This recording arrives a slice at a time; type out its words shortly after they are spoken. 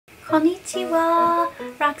Konnichiwa,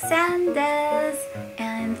 Roxanne des,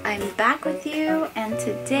 and I'm back with you, and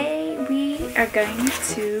today we are going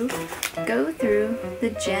to go through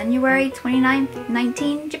the January 29th,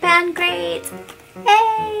 19 Japan grades.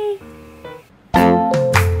 Hey!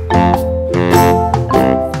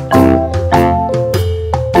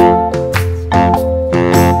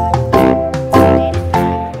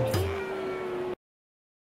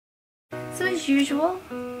 So as usual,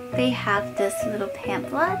 they have this little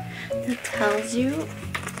pamphlet that tells you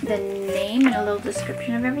the name and a little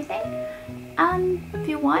description of everything. If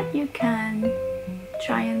you want, you can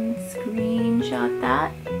try and screenshot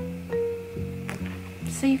that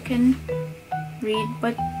so you can read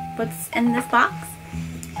what's in this box.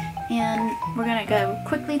 And we're gonna go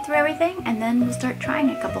quickly through everything and then we'll start trying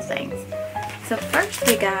a couple things. So first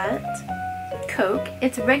we got Coke.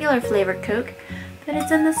 It's a regular flavored Coke, but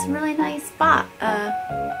it's in this really nice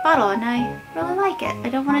bottle, and I really like it. I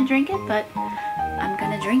don't want to drink it, but I'm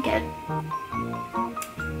gonna drink it.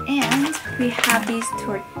 And we have these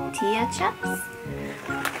tortilla chips.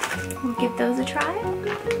 We'll give those a try.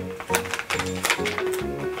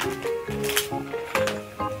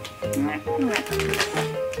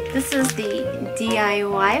 This is the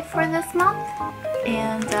DIY for this month,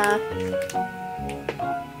 and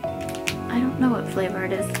I don't know what flavor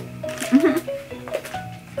it is.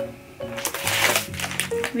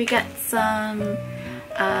 We got some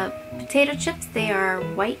potato chips. They are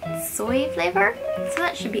white soy flavor, so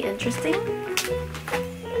that should be interesting.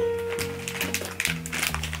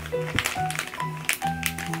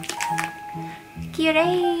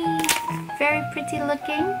 Kirei! Very pretty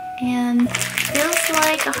looking, and feels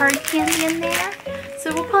like a hard candy in there.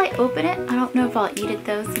 So we'll probably open it. I don't know if I'll eat it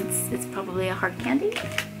though, since it's probably a hard candy.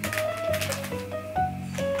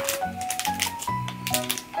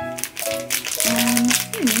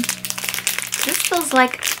 This feels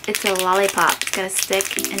like it's a lollipop. It's got a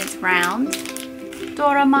stick and it's round.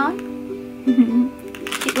 Doraemon.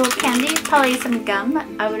 Cute little candy. Probably some gum,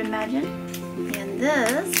 I would imagine. And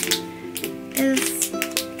this is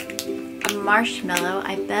a marshmallow.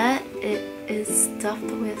 I bet it is stuffed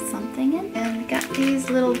with something in it. And we got these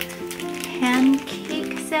little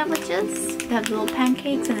pancake sandwiches. They have little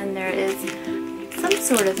pancakes, and then there is some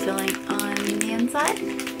sort of filling on the inside.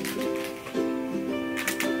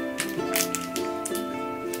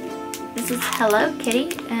 This is Hello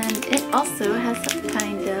Kitty, and it also has some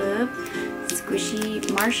kind of squishy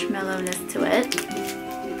marshmallowness to it.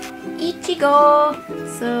 Ichigo!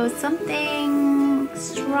 So something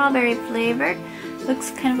strawberry flavored.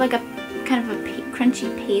 Looks kind of like a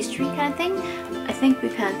crunchy pastry kind of thing. I think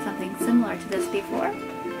we've had something similar to this before.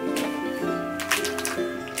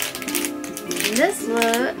 This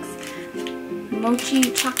looks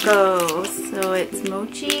mochi choco. So it's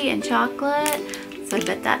mochi and chocolate. So I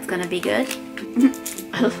bet that's gonna be good.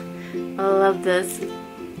 I love this.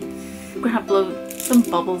 I'm gonna blow some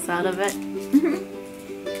bubbles out of it.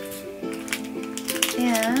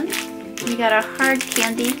 And we got our hard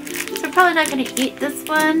candy. So we're probably not gonna eat this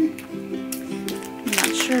one. I'm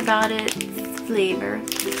not sure about its flavor.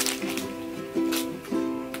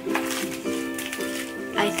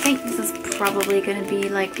 I think this is probably gonna be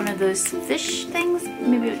like one of those fish things,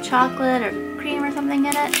 maybe with chocolate or cream or something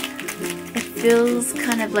in it. It feels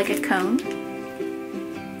kind of like a cone.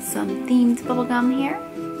 Some themed bubblegum here.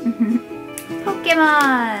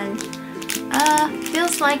 Pokemon!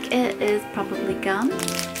 Feels like it is probably gum.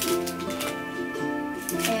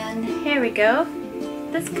 And here we go.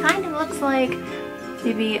 This kind of looks like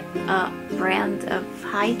maybe a brand of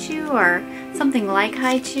Haichu or something like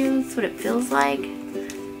Haichu. That's what it feels like.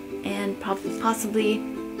 And possibly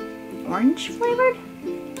orange flavored?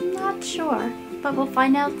 I'm not sure, but we'll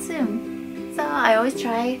find out soon. So I always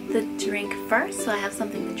try the drink first, so I have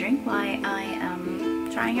something to drink while I am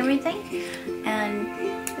trying everything. And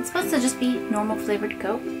it's supposed to just be normal flavored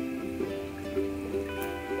Coke.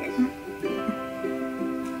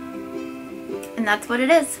 And that's what it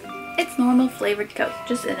is. It's normal flavored Coke,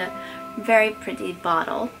 just in a very pretty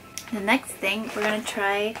bottle. The next thing, we're gonna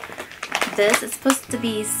try this. It's supposed to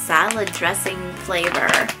be salad dressing flavor.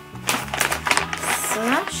 So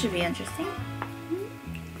that should be interesting.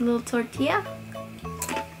 A little tortilla.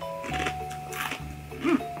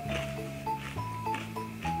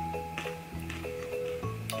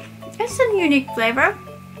 It's a unique flavor.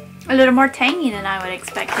 A little more tangy than I would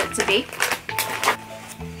expect it to be.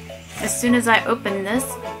 As soon as I opened this,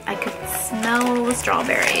 I could smell the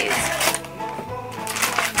strawberries.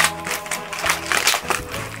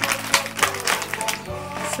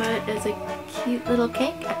 So it is a cute little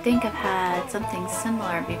cake. I think I've had something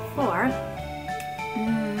similar before.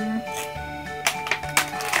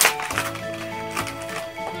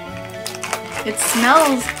 It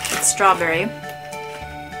smells strawberry,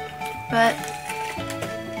 but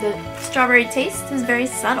the strawberry taste is very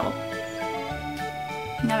subtle.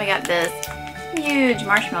 Now we got this huge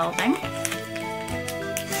marshmallow thing.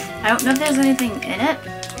 I don't know if there's anything in it.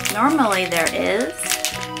 Normally there is.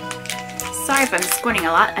 Sorry if I'm squinting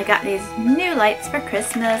a lot. I got these new lights for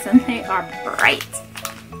Christmas and they are bright.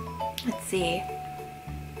 Let's see.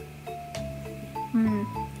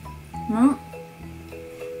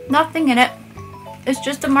 Nothing in it. It's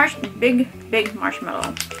just a big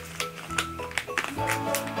marshmallow.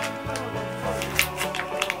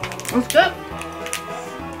 It's good.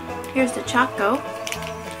 Here's the choco.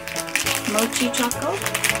 Mochi choco.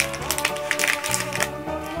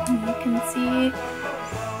 And you can see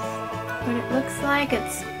what it looks like.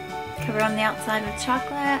 It's covered on the outside with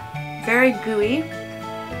chocolate. Very gooey.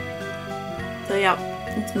 So yeah,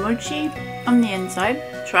 it's mochi on the inside,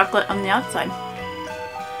 chocolate on the outside.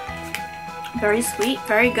 Very sweet,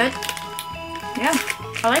 very good. Yeah,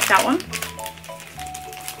 I like that one.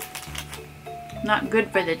 Not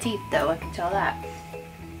good for the teeth though, I can tell that.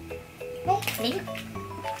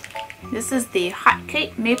 This is the hot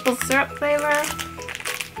cake maple syrup flavor.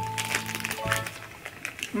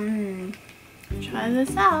 Try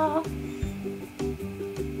this out.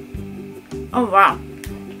 Oh wow.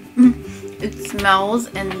 It smells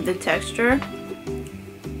and the texture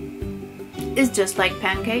is just like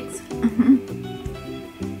pancakes.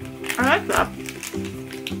 I like that.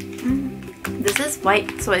 This is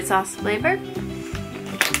white soy sauce flavor.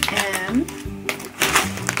 And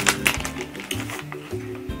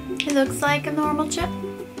it looks like a normal chip.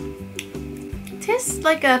 Tastes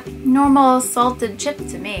like a normal salted chip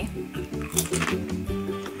to me.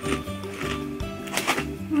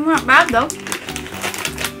 Not bad though.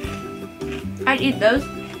 I'd eat those.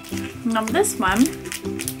 Now this one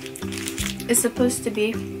is supposed to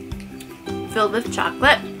be filled with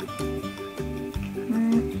chocolate.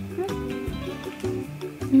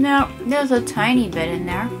 No, there's a tiny bit in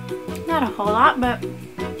there. Not a whole lot, but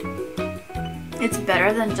it's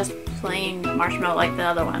better than just plain marshmallow like the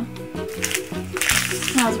other one.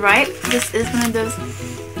 I was right. This is one of those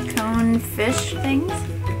cone fish things.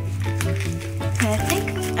 And I think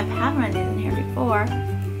I've had one of these in here before.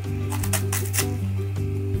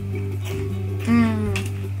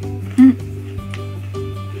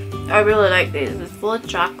 I really like these. It's full of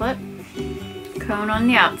chocolate. Cone on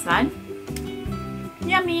the outside.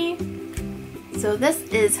 Yummy! So this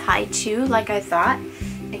is Haichu, like I thought.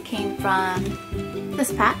 It came from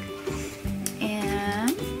this pack.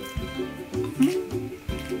 And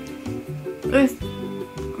it's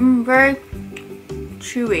very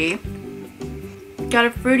chewy. Got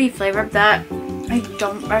a fruity flavor that I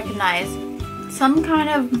don't recognize. Some kind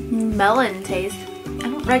of melon taste. I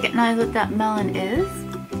don't recognize what that melon is.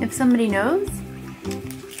 If somebody knows,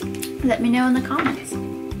 let me know in the comments.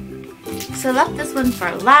 So I left this one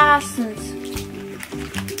for last since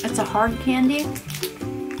it's a hard candy.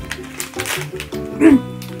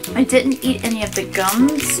 I didn't eat any of the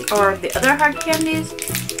gums or the other hard candies.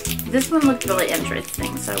 This one looked really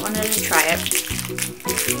interesting, so I wanted to try it.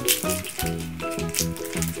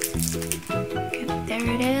 Okay, there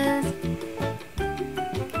it is.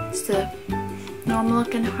 It's a normal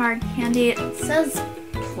looking hard candy. It says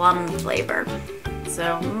plum flavor.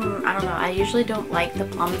 So, I don't know. I usually don't like the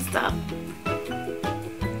plum stuff.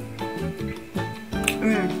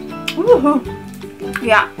 Woohoo!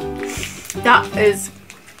 Yeah, that is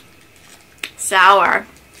sour.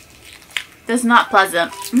 That's not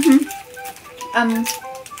pleasant.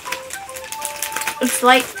 It's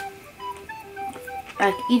like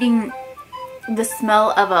eating the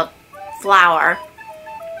smell of a flower.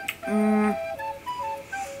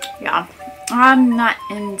 Yeah, I'm not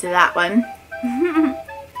into that one.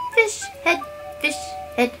 Fish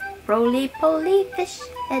head, roly-poly fish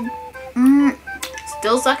head.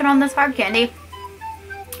 Still sucking on this hard candy.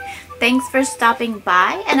 Thanks for stopping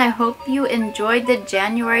by, and I hope you enjoyed the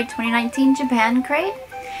January 2019 Japan crate.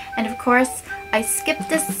 And of course, I skipped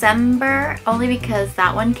December only because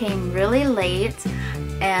that one came really late,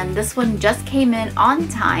 and this one just came in on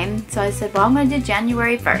time. So I said, well, I'm going to do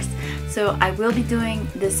January 1st. So I will be doing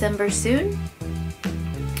December soon.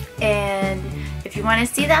 And if you want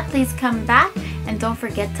to see that, please come back. And don't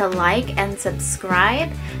forget to like and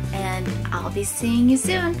subscribe. And I'll be seeing you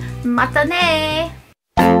soon. Mata ne!